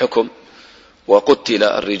بهذا الحكم وقتل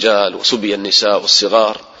الرجال وسبي النساء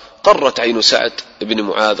والصغار، قرت عين سعد بن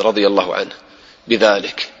معاذ رضي الله عنه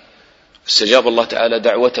بذلك، استجاب الله تعالى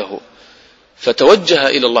دعوته، فتوجه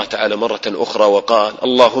إلى الله تعالى مرة أخرى وقال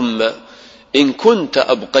اللهم إن كنت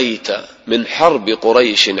أبقيت من حرب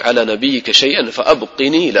قريش على نبيك شيئا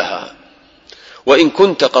فأبقني لها، وإن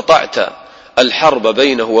كنت قطعت الحرب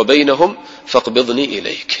بينه وبينهم فاقبضني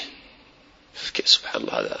إليك. سبحان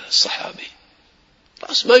الله هذا الصحابي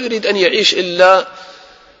رأس ما يريد أن يعيش إلا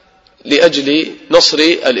لأجل نصر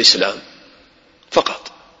الإسلام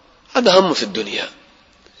فقط، هذا هم في الدنيا.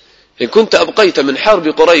 إن كنت أبقيت من حرب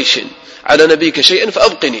قريش على نبيك شيئا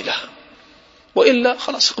فأبقني لها، وإلا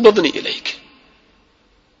خلاص اقبضني إليك.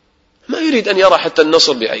 ما يريد أن يرى حتى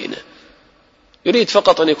النصر بعينه، يريد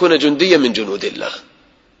فقط أن يكون جنديا من جنود الله.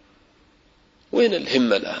 وين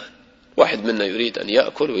الهمة الآن؟ واحد منا يريد أن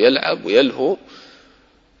يأكل ويلعب ويلهو،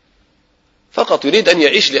 فقط يريد أن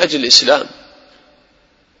يعيش لأجل الإسلام.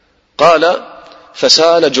 قال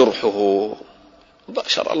فسال جرحه،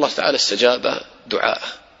 مباشر الله تعالى استجاب دعاءه،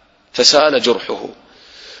 فسال جرحه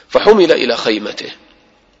فحمل إلى خيمته،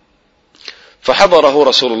 فحضره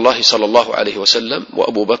رسول الله صلى الله عليه وسلم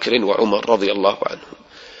وأبو بكر وعمر رضي الله عنهم.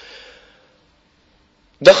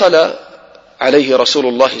 دخل عليه رسول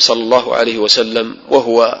الله صلى الله عليه وسلم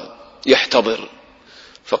وهو يحتضر،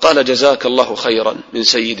 فقال جزاك الله خيرا من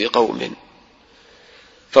سيد قوم،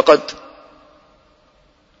 فقد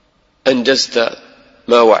أنجزت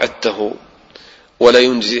ما وعدته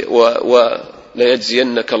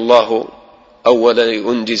وليجزينك الله أو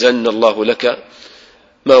ولينجزن الله لك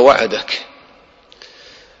ما وعدك.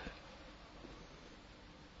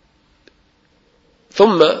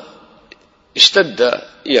 ثم اشتد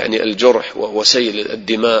يعني الجرح وسيل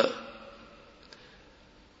الدماء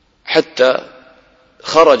حتى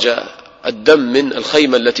خرج الدم من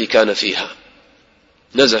الخيمة التي كان فيها،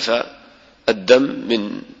 نزف الدم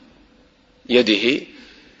من يده،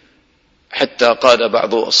 حتى قال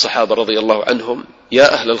بعض الصحابة رضي الله عنهم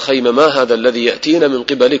يا أهل الخيمة ما هذا الذي يأتينا من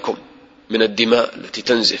قبلكم، من الدماء التي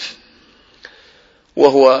تنزف،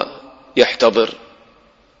 وهو يحتضر،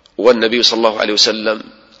 والنبي صلى الله عليه وسلم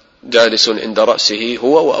جالس عند رأسه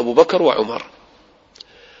هو وأبو بكر وعمر.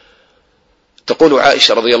 تقول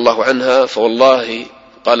عائشة رضي الله عنها: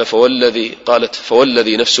 قالت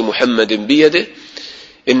فوالذي نفس محمد بيده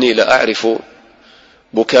إني لأعرف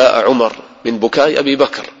بكاء عمر من بكاء أبي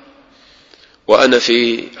بكر وأنا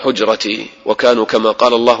في حجرتي، وكانوا كما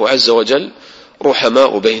قال الله عز وجل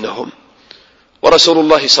رحماء بينهم، ورسول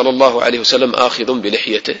الله صلى الله عليه وسلم آخذ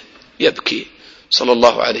بلحيته يبكي صلى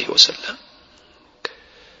الله عليه وسلم.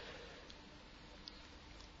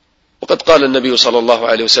 وقد قال النبي صلى الله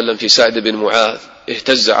عليه وسلم في سعد بن معاذ: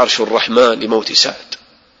 اهتز عرش الرحمن لموت سعد.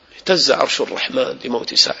 اهتز عرش الرحمن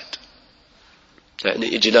لموت سعد،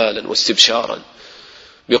 يعني إجلالا واستبشارا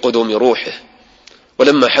بقدوم روحه.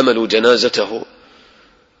 ولما حملوا جنازته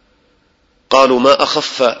قالوا: ما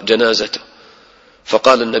أخف جنازته؟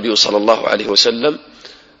 فقال النبي صلى الله عليه وسلم: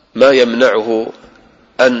 ما يمنعه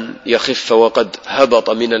أن يخف وقد هبط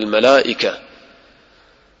من الملائكة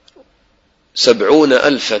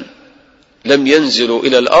 70,000 لم ينزلوا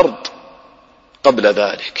إلى الأرض قبل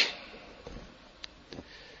ذلك.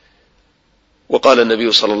 وقال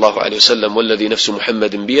النبي صلى الله عليه وسلم: والذي نفس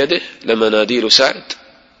محمد بيده لمناديل سعد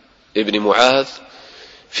ابن معاذ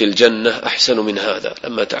في الجنة أحسن من هذا.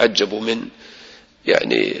 لما تعجبوا من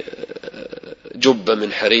يعني جبة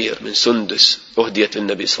من حرير من سندس أهديت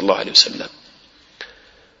للنبي صلى الله عليه وسلم.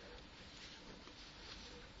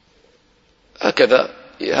 هكذا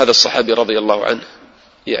هذا الصحابي رضي الله عنه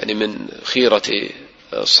يعني من خيرة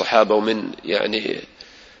الصحابة، ومن يعني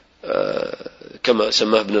كما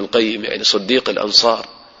سماه ابن القيم يعني صديق الأنصار.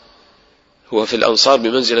 هو في الأنصار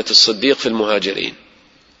بمنزلة الصديق في المهاجرين.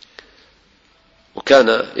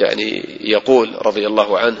 وكان يعني يقول رضي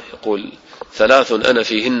الله عنه، يقول: 3 أنا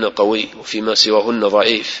فيهن قوي وفيما سواهن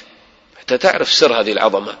ضعيف، حتى تعرف سر هذه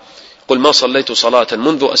العظمة. يقول: ما صليت صلاة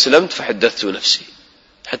منذ أسلمت فحدثت نفسي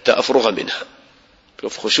حتى أفرغ منها،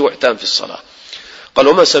 خشوع تام في الصلاة. قال: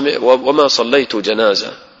 وما صليت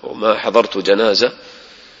جنازة وما حضرت جنازة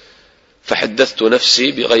فحدثت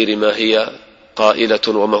نفسي بغير ما هي قائلة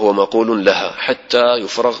وما هو مقول لها حتى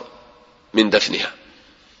يفرغ من دفنها.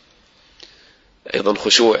 أيضا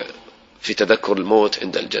خشوع في تذكر الموت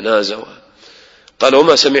عند الجنازة. قال: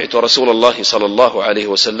 وما سمعت رسول الله صلى الله عليه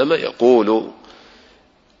وسلم يقول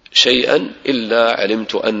شيئا إلا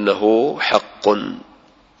علمت أنه حق.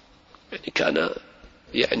 يعني كان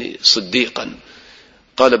يعني صديقا.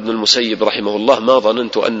 قال ابن المسيب رحمه الله: ما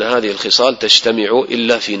ظننت أن هذه الخصال تجتمع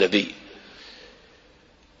إلا في نبي.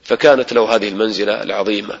 فكانت له هذه المنزلة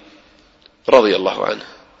العظيمة رضي الله عنه.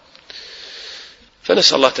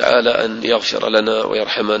 فنسأل الله تعالى أن يغفر لنا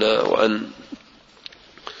ويرحمنا، وأن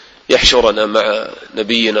يحشرنا مع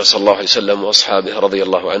نبينا صلى الله عليه وسلم وأصحابه رضي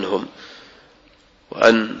الله عنهم،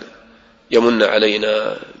 وأن يمن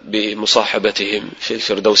علينا بمصاحبتهم في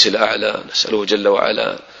الفردوس الأعلى. نسأله جل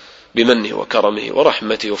وعلا بمنه وكرمه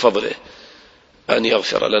ورحمته وفضله أن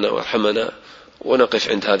يغفر لنا ويرحمنا. ونقف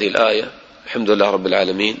عند هذه الآية. الحمد لله رب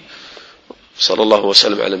العالمين، صلى الله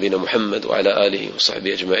وسلم على نبينا محمد وعلى آله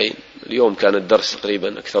وصحبه أجمعين. اليوم كان الدرس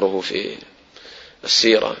تقريبا أكثره في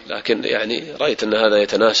السيرة، لكن يعني رأيت أن هذا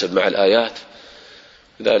يتناسب مع الآيات،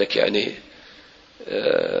 لذلك يعني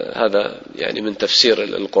هذا يعني من تفسير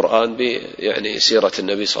القرآن يعني سيرة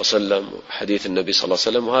النبي صلى الله عليه وسلم وحديث النبي صلى الله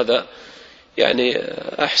عليه وسلم. وهذا يعني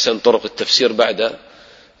أحسن طرق التفسير بعد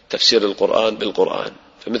تفسير القرآن بالقرآن.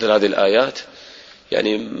 فمثل هذه الآيات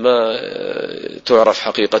يعني ما تعرف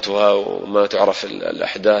حقيقتها وما تعرف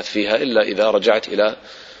الأحداث فيها إلا إذا رجعت إلى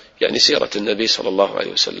يعني سيرة النبي صلى الله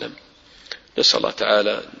عليه وسلم. نسأل الله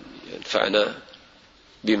تعالى أن ينفعنا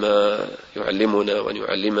بما يعلمنا وأن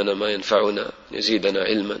يعلمنا ما ينفعنا، يزيدنا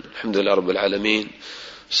علما. الحمد لله رب العالمين،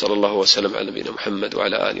 صلى الله وسلم على نبينا محمد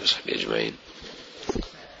وعلى آله وصحبه أجمعين.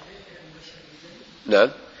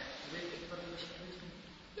 نعم،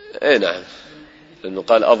 أي نعم، لأنه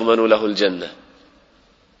قال: أضمن له الجنة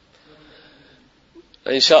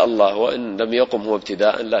إن شاء الله، وإن لم يقم هو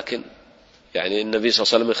ابتداء، لكن يعني النبي صلى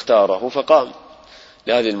الله عليه وسلم اختاره فقام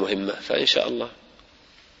لهذه المهمة، فإن شاء الله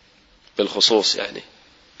بالخصوص يعني.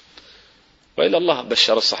 وإلى الله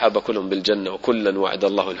بشر الصحابة كلهم بالجنة وكلا وعد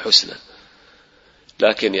الله الحسنى،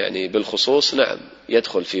 لكن يعني بالخصوص نعم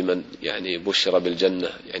يدخل في من يعني بشر بالجنة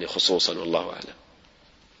يعني خصوصا، والله أعلم.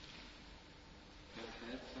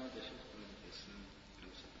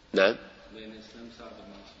 نعم،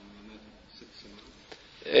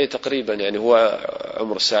 ايه تقريبا يعني هو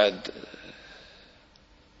عمر سعد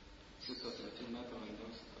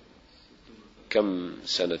كم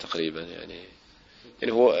سنة تقريبا يعني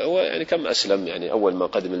يعني هو يعني كم أسلم يعني أول ما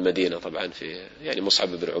قدم المدينة طبعا في يعني مصعب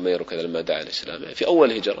بن عمير وكذا لما دعا الإسلام يعني في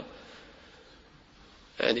أول هجرة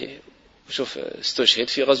يعني شوف استشهد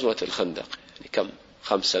في غزوة الخندق يعني كم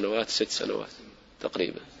 5 سنوات 6 سنوات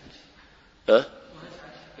تقريبا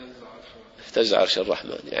اهتز عرش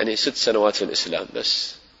الرحمن يعني 6 سنوات في الإسلام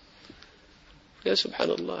بس يا سبحان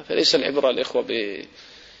الله. فليس العبرة الإخوة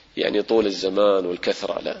يعني طول الزمان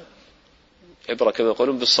والكثرة لا عبرة كما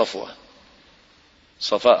يقولون بالصفوة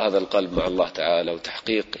صفاء هذا القلب مع الله تعالى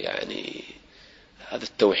وتحقيق يعني هذا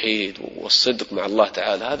التوحيد والصدق مع الله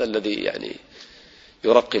تعالى هذا الذي يعني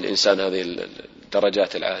يرقي الإنسان هذه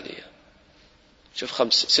الدرجات العالية. شوف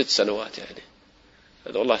 5 6 سنوات يعني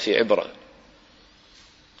هذا والله في عبرة.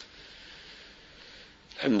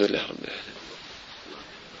 الحمد لله رب العالمين.